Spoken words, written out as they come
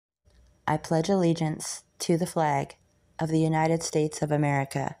I pledge allegiance to the flag of the United States of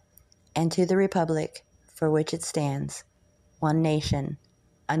America and to the republic for which it stands, one nation,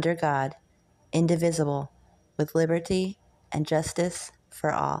 under God, indivisible, with liberty and justice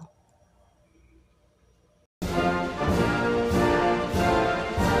for all.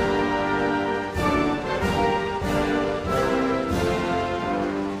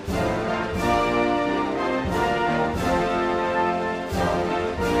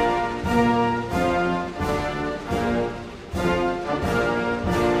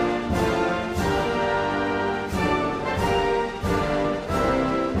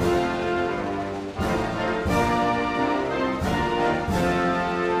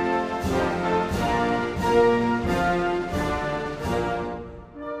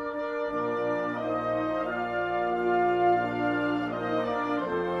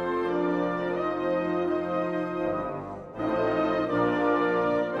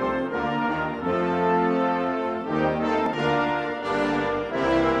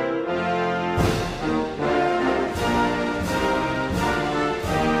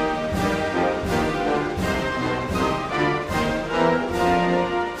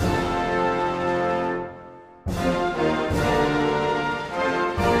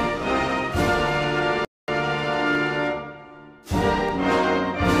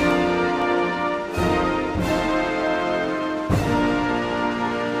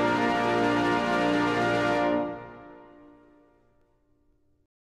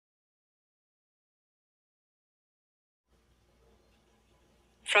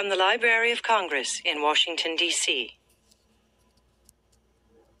 From the Library of Congress in Washington, D.C.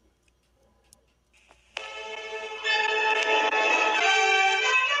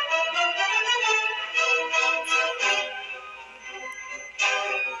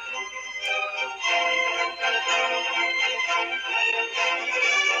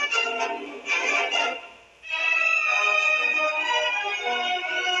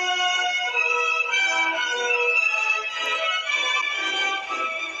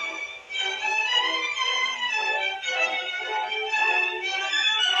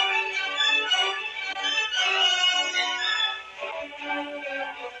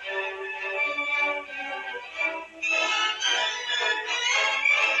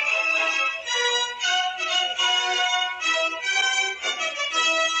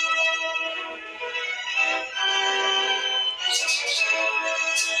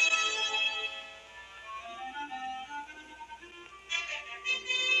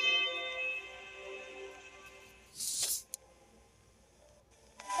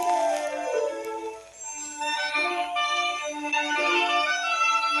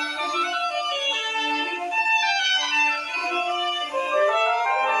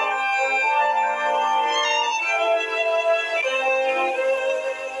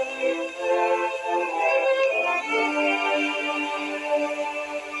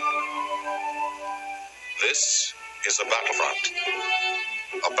 This is a battlefront.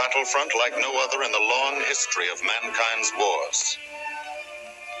 A battlefront like no other in the long history of mankind's wars.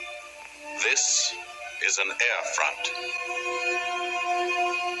 This is an air front.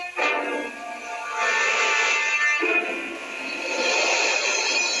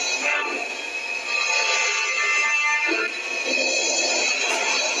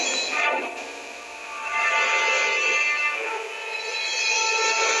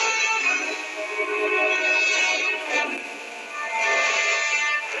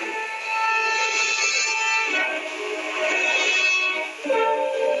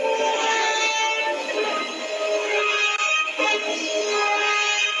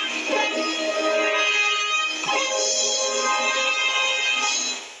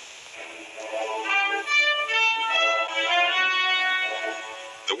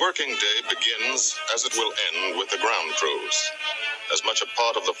 The working day begins, as it will end, with the ground crews, as much a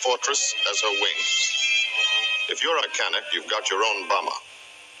part of the fortress as her wings. If you're a mechanic, you've got your own bomber.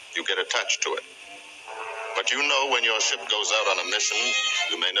 You get attached to it. But you know when your ship goes out on a mission,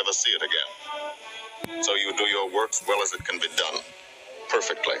 you may never see it again. So you do your work as well as it can be done,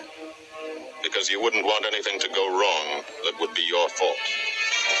 perfectly. Because you wouldn't want anything to go wrong that would be your fault.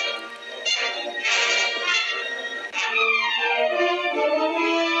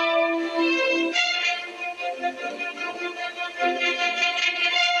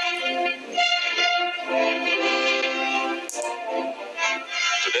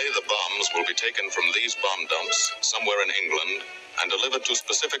 Today the bombs will be taken from these bomb dumps somewhere in England and delivered to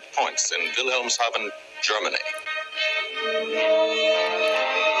specific points in Wilhelmshaven, Germany.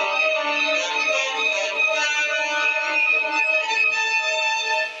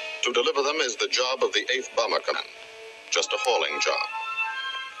 To deliver them is the job of the 8th Bomber Command, just a hauling job.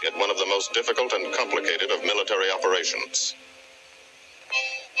 yet one of the most difficult and complicated of military operations.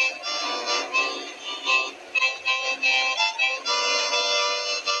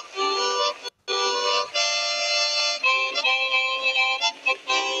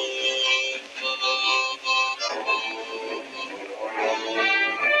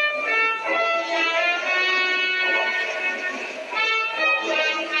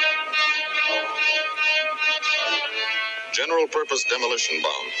 General-purpose demolition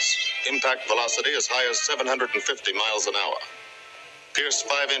bombs. Impact velocity as high as 750 miles an hour. Pierce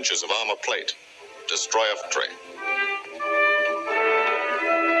 5 inches of armor plate. Destroy a factory.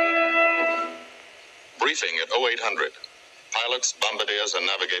 Briefing at 0800. Pilots, bombardiers, and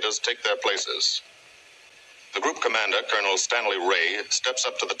navigators take their places. The group commander, Colonel Stanley Ray, steps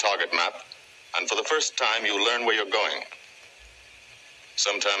up to the target map, and for the first time you learn where you're going.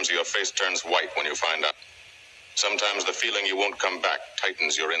 Sometimes your face turns white when you find out. Sometimes the feeling you won't come back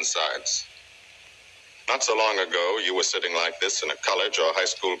tightens your insides. Not so long ago, you were sitting like this in a college or high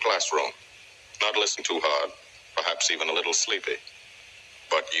school classroom. Not listening too hard, perhaps even a little sleepy.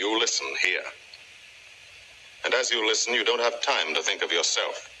 But you listen here. And as you listen, you don't have time to think of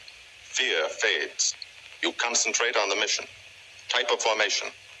yourself. Fear fades. You concentrate on the mission. Type of formation.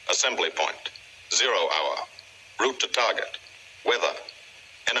 Assembly point. 0 hour. Route to target. Weather.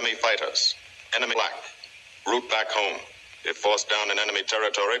 Enemy fighters. Enemy black. Route back home. If forced down in enemy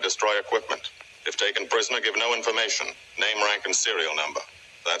territory, destroy equipment. If taken prisoner, give no information. Name, rank, and serial number.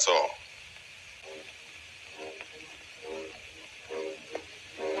 That's all.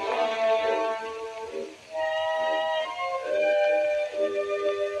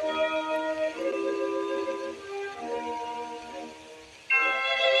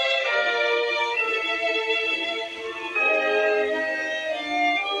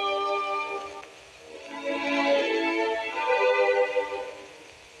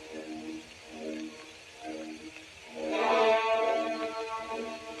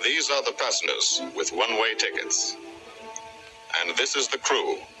 These are the passengers with one-way tickets. And this is the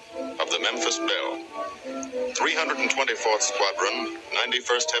crew of the Memphis Belle, 324th Squadron,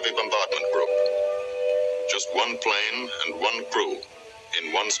 91st Heavy Bombardment Group. Just one plane and one crew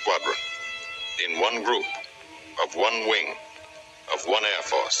in one squadron, in one group, of one wing, of one Air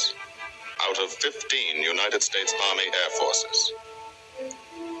Force, out of 15 United States Army Air Forces.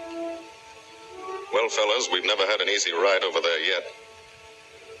 Well, fellas, we've never had an easy ride over there yet.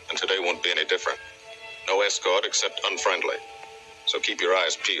 And today won't be any different. No escort except unfriendly. So keep your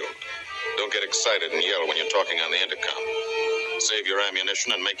eyes peeled. Don't get excited and yell when you're talking on the intercom. Save your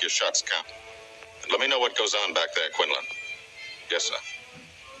ammunition and make your shots count. And let me know what goes on back there, Quinlan. Yes, sir.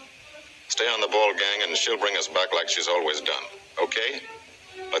 Stay on the ball, gang, and she'll bring us back like she's always done. Okay?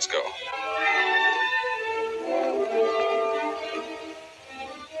 Let's go.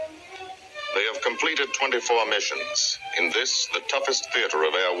 They have completed 24 missions in this, the toughest theater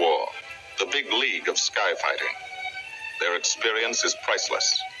of air war, the big league of sky fighting. Their experience is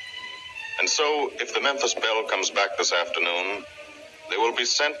priceless. And so, if the Memphis Belle comes back this afternoon, they will be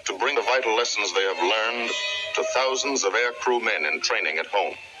sent to bring the vital lessons they have learned to thousands of air crew men in training at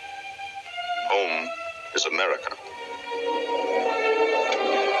home. Home is America.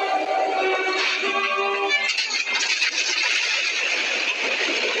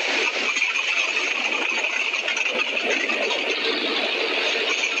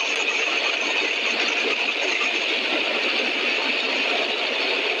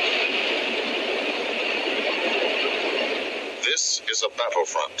 This is a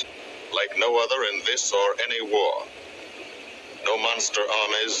battlefront, like no other in this or any war. No monster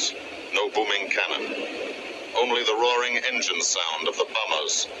armies, no booming cannon. Only the roaring engine sound of the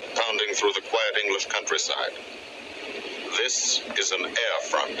bombers pounding through the quiet English countryside. This is an air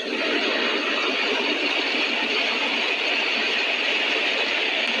front.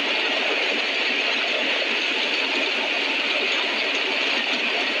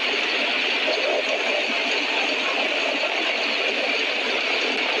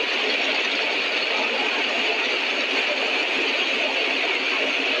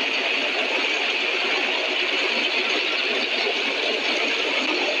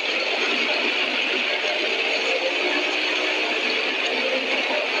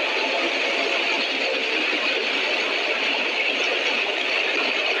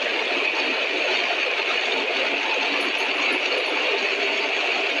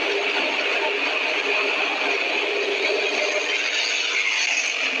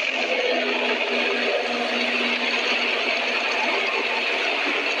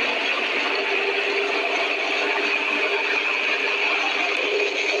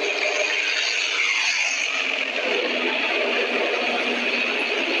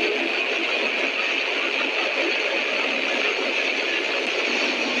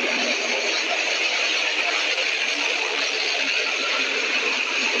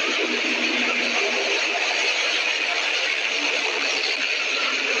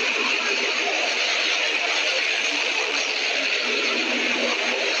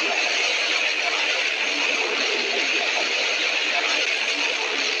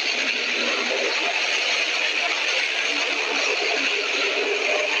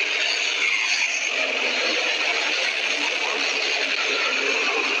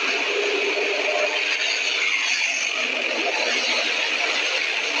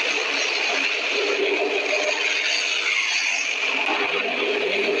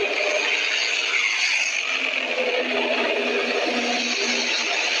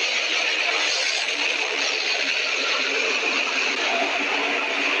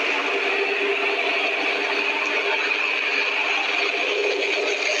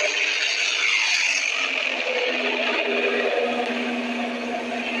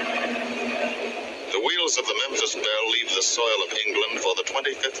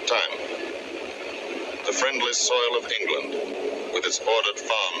 time. The friendly soil of England, with its ordered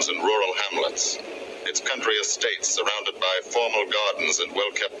farms and rural hamlets, its country estates surrounded by formal gardens and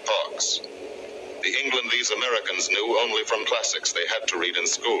well-kept parks. The England these Americans knew only from classics they had to read in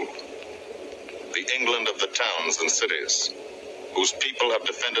school. The England of the towns and cities, whose people have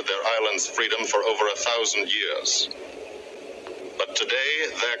defended their island's freedom for over 1,000 years. But today,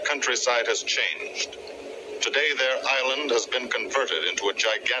 their countryside has changed. Today, their island has been converted into a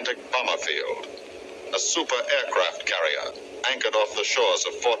gigantic bomber field, a super aircraft carrier anchored off the shores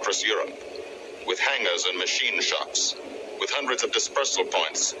of Fortress Europe, with hangars and machine shops, with hundreds of dispersal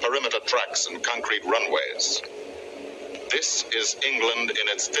points, perimeter tracks, and concrete runways. This is England in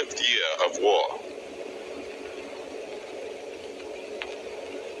its 5th year of war.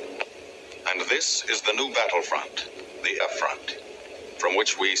 And this is the new battlefront, the air front, from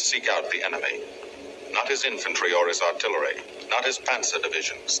which we seek out the enemy. Not his infantry or his artillery, not his panzer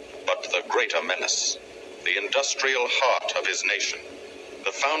divisions, but the greater menace, the industrial heart of his nation,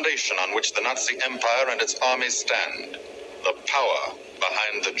 the foundation on which the Nazi Empire and its armies stand, the power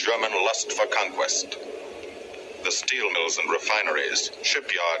behind the German lust for conquest. The steel mills and refineries,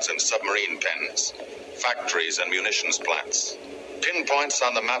 shipyards and submarine pens, factories and munitions plants. Pinpoints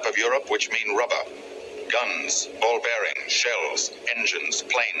on the map of Europe which mean rubber, guns, ball bearings, shells, engines,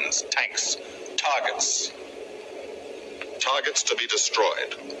 planes, tanks, targets. Targets to be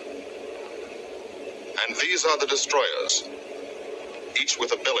destroyed. And these are the destroyers, each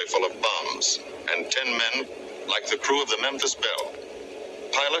with a belly full of bombs, and 10 men like the crew of the Memphis Belle.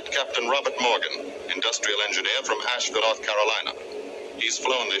 Pilot Captain Robert Morgan, industrial engineer from Asheville, North Carolina. He's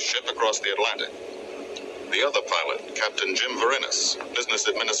flown this ship across the Atlantic. The other pilot, Captain Jim Verinis, business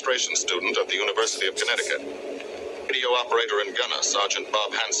administration student at the University of Connecticut. Radio operator and gunner, Sergeant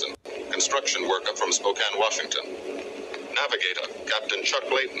Bob Hansen, construction worker from Spokane, Washington. Navigator, Captain Chuck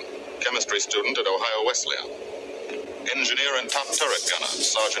Layton, chemistry student at Ohio Wesleyan. Engineer and top turret gunner,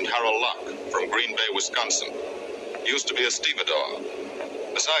 Sergeant Harold Locke, from Green Bay, Wisconsin. Used to be a stevedore.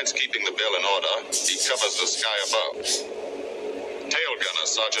 Besides keeping the Belle in order, he covers the sky above. Tail gunner,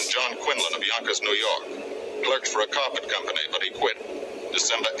 Sergeant John Quinlan of Yonkers, New York. Clerked for a carpet company, but he quit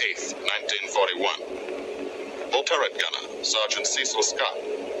December 8th, 1941. Bull turret gunner, Sergeant Cecil Scott.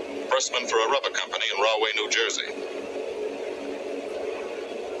 Firstman for a rubber company in Rahway, New Jersey.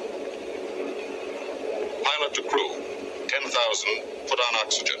 Pilot to crew, 10,000, put on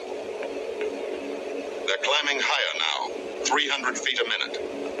oxygen. They're climbing higher now, 300 feet a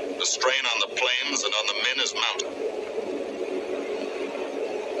minute. The strain on the planes and on the men is mounting.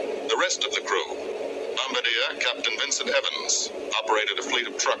 The rest of the crew, Bombardier Captain Vincent Evans, operated a fleet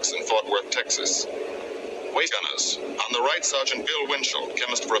of trucks in Fort Worth, Texas. Waist gunners, on the right, Sergeant Bill Winchell,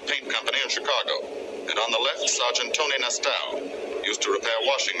 chemist for a paint company in Chicago. And on the left, Sergeant Tony Nastal, used to repair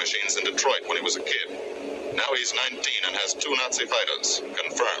washing machines in Detroit when he was a kid. Now he's 19 and has 2 Nazi fighters,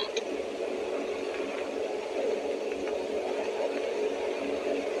 confirmed.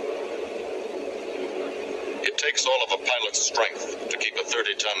 It takes all of a pilot's strength to keep a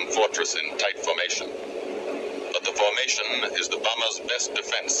 30-ton fortress in tight formation. But the formation is the bomber's best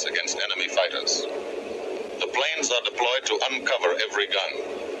defense against enemy fighters. The planes are deployed to uncover every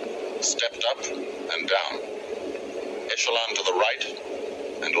gun, stepped up and down, echelon to the right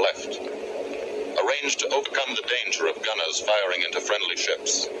and left, arranged to overcome the danger of gunners firing into friendly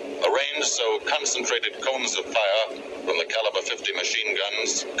ships, arranged so concentrated cones of fire from the caliber 50 machine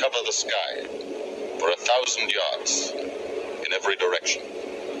guns cover the sky for 1,000 yards in every direction.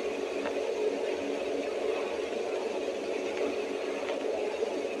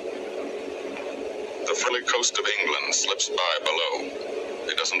 The friendly coast of England slips by below.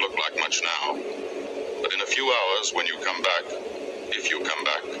 It doesn't look like much now, but in a few hours when you come back, if you come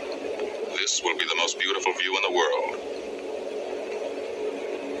back, this will be the most beautiful view in the world.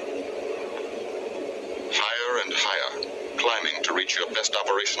 Higher and higher, climbing to reach your best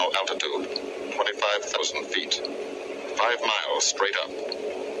operational altitude, 25,000 feet, 5 miles straight up.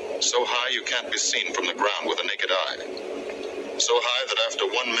 So high you can't be seen from the ground with a naked eye. So high that after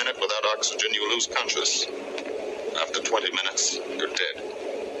 1 minute without oxygen you lose conscious. After 20 minutes, you're dead.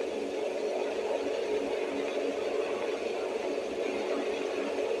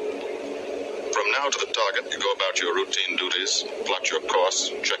 From now to the target, you go about your routine duties, plot your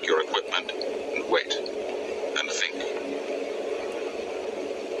course, check your equipment, and wait, and think.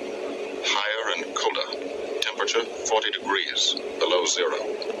 Higher and colder. Temperature 40 degrees, below zero.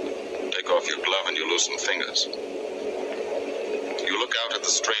 Take off your glove and you lose some fingers. You look out at the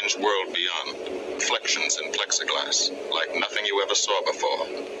strange world beyond, reflections in plexiglass, like nothing you ever saw before,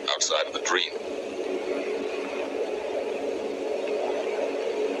 outside of a dream.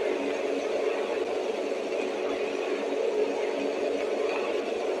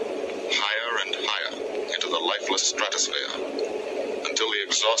 roofless stratosphere, until the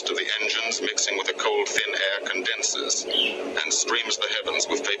exhaust of the engines mixing with the cold, thin air condenses and streams the heavens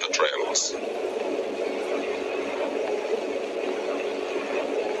with vapor trails.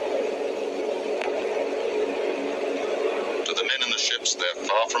 To the men in the ships, they're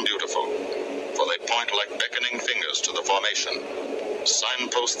far from beautiful, for they point like beckoning fingers to the formation,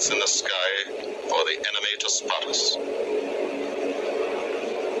 signposts in the sky for the enemy to spot us.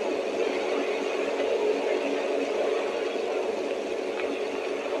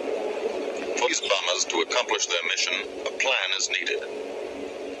 For these bombers to accomplish their mission, a plan is needed.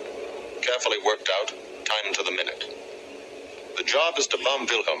 Carefully worked out, timed to the minute. The job is to bomb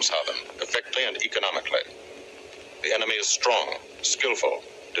Wilhelmshaven effectively and economically. The enemy is strong, skillful,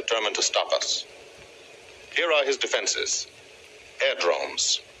 determined to stop us. Here are his defenses.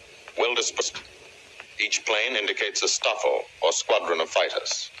 Airdromes, well dispersed. Each plane indicates a staffel or squadron of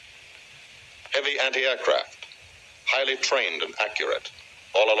fighters. Heavy anti-aircraft, highly trained and accurate,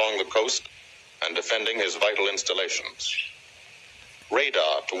 all along the coast and defending his vital installations.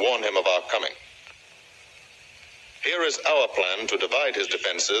 Radar to warn him of our coming. Here is our plan to divide his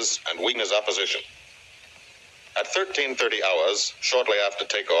defenses and weaken his opposition. At 13:30 hours, shortly after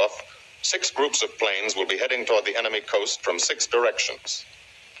takeoff, 6 groups of planes will be heading toward the enemy coast from 6 directions.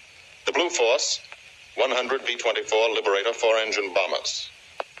 The Blue Force, 100 B-24 Liberator 4-engine bombers.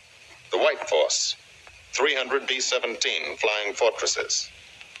 The White Force, 300 B-17 Flying Fortresses.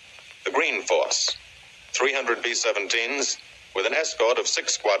 The Green Force, 300 B-17s with an escort of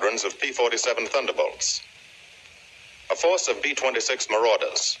 6 squadrons of P-47 Thunderbolts. A force of B-26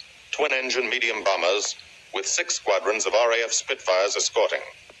 Marauders, twin-engine medium bombers with 6 squadrons of RAF Spitfires escorting.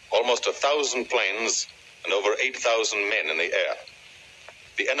 Almost 1,000 planes and over 8,000 men in the air.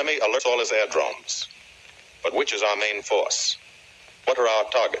 The enemy alerts all his aerodromes. But which is our main force? What are our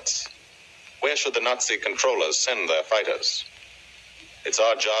targets? Where should the Nazi controllers send their fighters? It's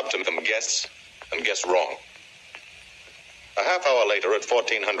our job to make them guess, and guess wrong. A half hour later, at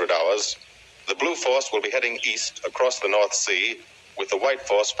 1400 hours, the Blue Force will be heading east across the North Sea with the White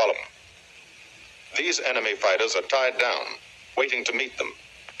Force following. These enemy fighters are tied down, waiting to meet them,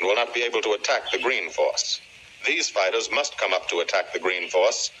 and will not be able to attack the Green Force. These fighters must come up to attack the Green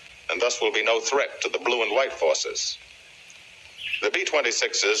Force, and thus will be no threat to the Blue and White Forces. The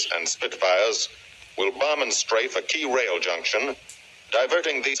B-26s and Spitfires will bomb and strafe a key rail junction,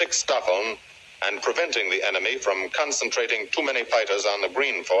 diverting the 6 Staffeln and preventing the enemy from concentrating too many fighters on the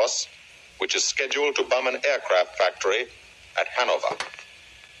Green Force, which is scheduled to bomb an aircraft factory at Hanover.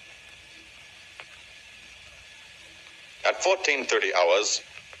 At 14:30 hours,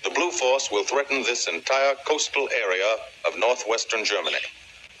 the Blue Force will threaten this entire coastal area of northwestern Germany.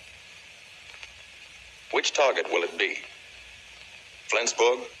 Which target will it be?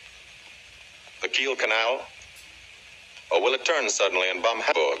 Flensburg? The Kiel Canal? Or will it turn suddenly and bomb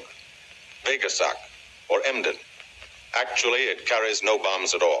Hamburg, Vegesack, or Emden? Actually, it carries no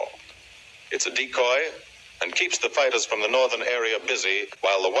bombs at all. It's a decoy and keeps the fighters from the northern area busy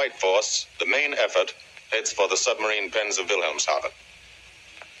while the White Force, the main effort, heads for the submarine pens of Wilhelmshaven.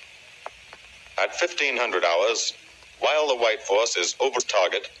 At 1500 hours, while the White Force is over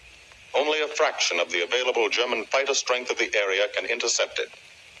target, only a fraction of the available German fighter strength of the area can intercept it.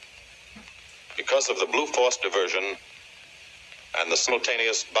 Because of the Blue Force diversion and the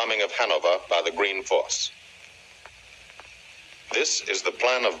simultaneous bombing of Hanover by the Green Force. This is the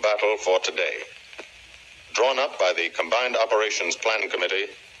plan of battle for today, drawn up by the Combined Operations Planning Committee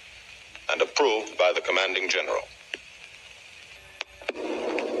and approved by the Commanding General.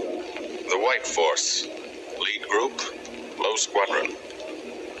 The White Force, lead group, low squadron.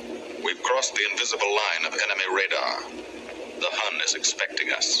 We've crossed the invisible line of enemy radar. The Hun is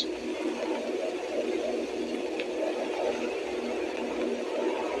expecting us.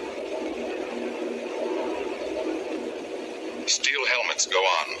 Steel helmets go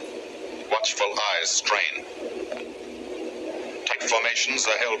on. Watchful eyes strain. Tight formations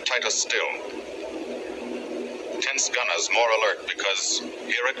are held tighter still. Tense gunners more alert because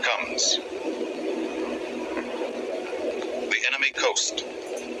here it comes. The enemy coast.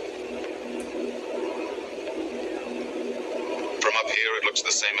 From up here it looks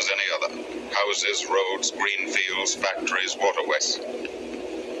the same as any other. Houses, roads, green fields, factories, waterways.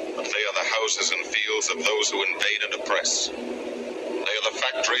 But they are the houses and fields of those who invade and oppress. They are the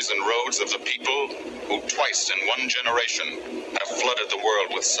factories and roads of the people who twice in one generation have flooded the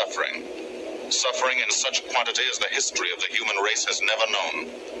world with suffering. Suffering in such quantity as the history of the human race has never known.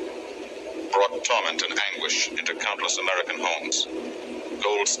 Brought torment and anguish into countless American homes.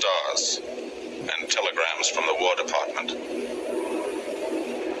 Gold stars and telegrams from the War Department.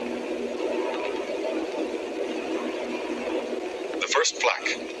 First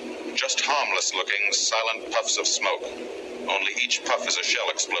flak. Just harmless-looking, silent puffs of smoke. Only each puff is a shell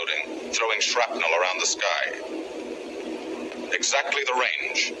exploding, throwing shrapnel around the sky. Exactly the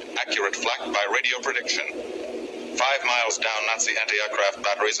range. Accurate flak by radio prediction. 5 miles down, Nazi anti-aircraft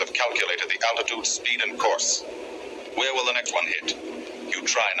batteries have calculated the altitude, speed, and course. Where will the next one hit? You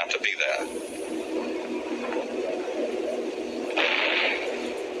try not to be there.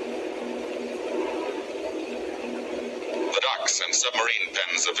 The docks and submarine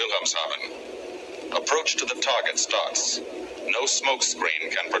pens of Wilhelmshaven. Approach to the target starts. No smoke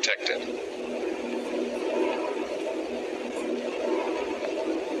screen can protect it.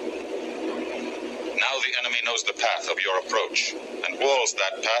 Now the enemy knows the path of your approach and walls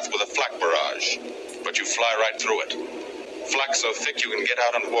that path with a flak barrage. But you fly right through it. Flak so thick you can get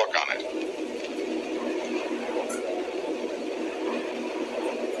out and walk on it.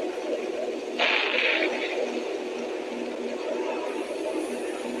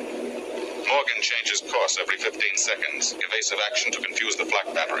 Morgan changes course every 15 seconds. Evasive action to confuse the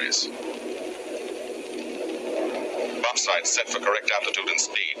flak batteries. Bomb sight set for correct altitude and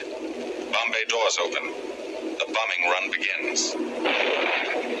speed. Bomb bay doors open. The bombing run begins.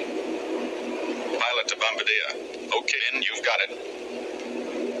 Pilot to bombardier. Okay, in, you've got it.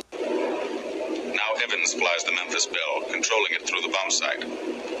 Now Evans flies the Memphis Belle, controlling it through the bomb site. And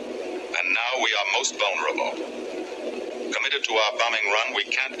now we are most vulnerable. Committed to our bombing run, we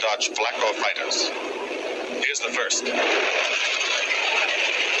can't dodge flak or fighters. Here's the first.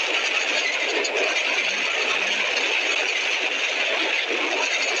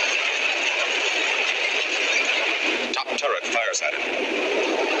 Top turret fires at it.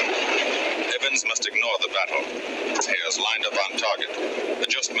 Evans must ignore the battle. His hairs lined up on target.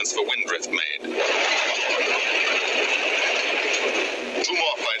 Adjustments for wind drift made. 2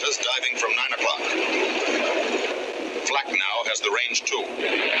 more fighters diving from 9 o'clock. Flak now has the range too.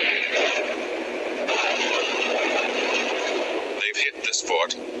 They've hit this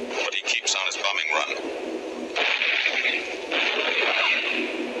fort, but he keeps on his bombing run.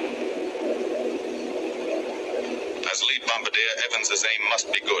 As lead bombardier, Evans's aim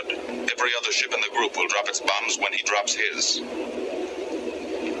must be good. Every other ship in the group will drop its bombs when he drops his.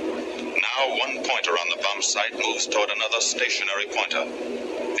 Now one pointer on the bomb site moves toward another stationary pointer.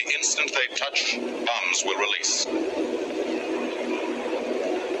 The instant they touch, bombs will release.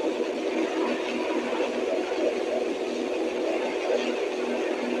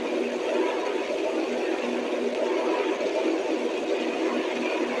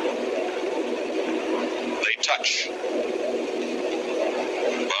 They touch.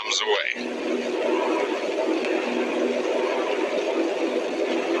 Bombs away.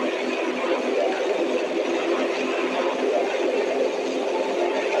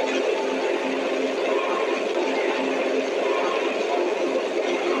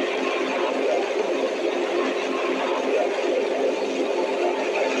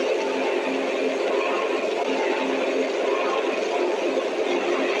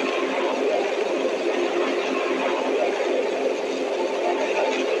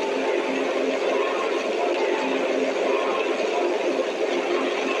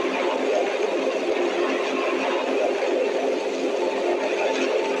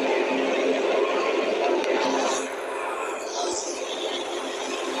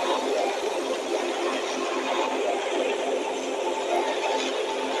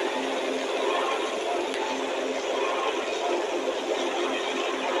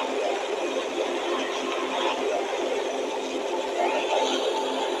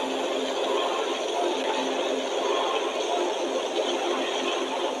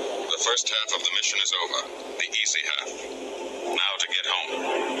 The first half of the mission is over. The easy half. Now to get home.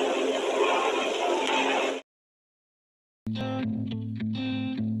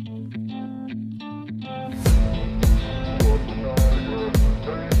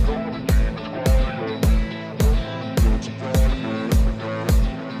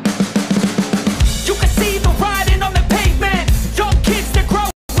 You can see the writing on the pavement. Young kids that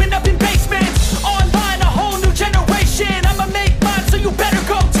growing up in basements. Online, a whole new generation. I'ma make mine, so you better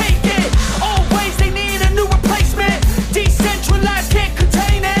go take it. Always they need a new replacement. Decentralized, can't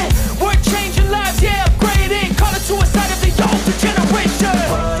contain it. We're changing lives, yeah, upgrading. Call it suicide of the older generation.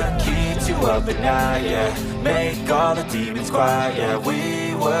 What keeps you up at night, yeah? Make all the demons quiet, yeah.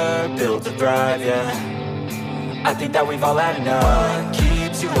 We were built to thrive, yeah. I think that we've all had enough. What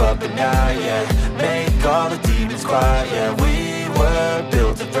keeps you up at night, yeah? Make all the demons quiet, yeah. We were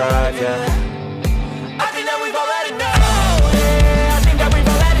built to thrive, yeah. I think that we've all had enough. Yeah, I think that we've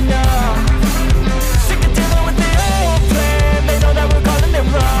all had enough. Sick of dealing with the old plan. They know that we're calling it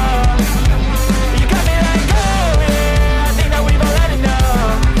wrong. You got me like, oh yeah, I think that we've all had enough.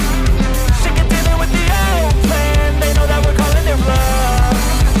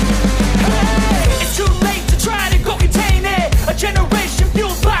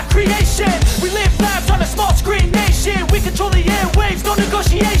 fueled by creation. We live lives on a small screen nation. We control the airwaves, no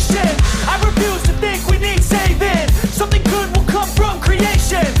negotiation. I refuse to think we need saving. Something good will come from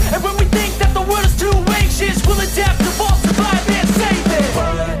creation. And when we think that the world is too anxious, we'll adapt, evolve, survive, and save it.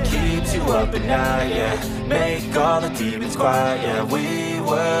 What keeps you up at night, yeah? Make all the demons quiet, yeah. We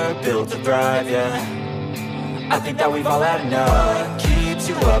were built to thrive, yeah. I think that we've all had enough. What keeps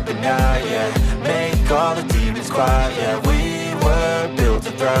you up at night, yeah? Make all the demons quiet, yeah. We were built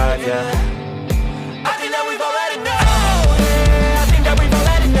to thrive, yeah.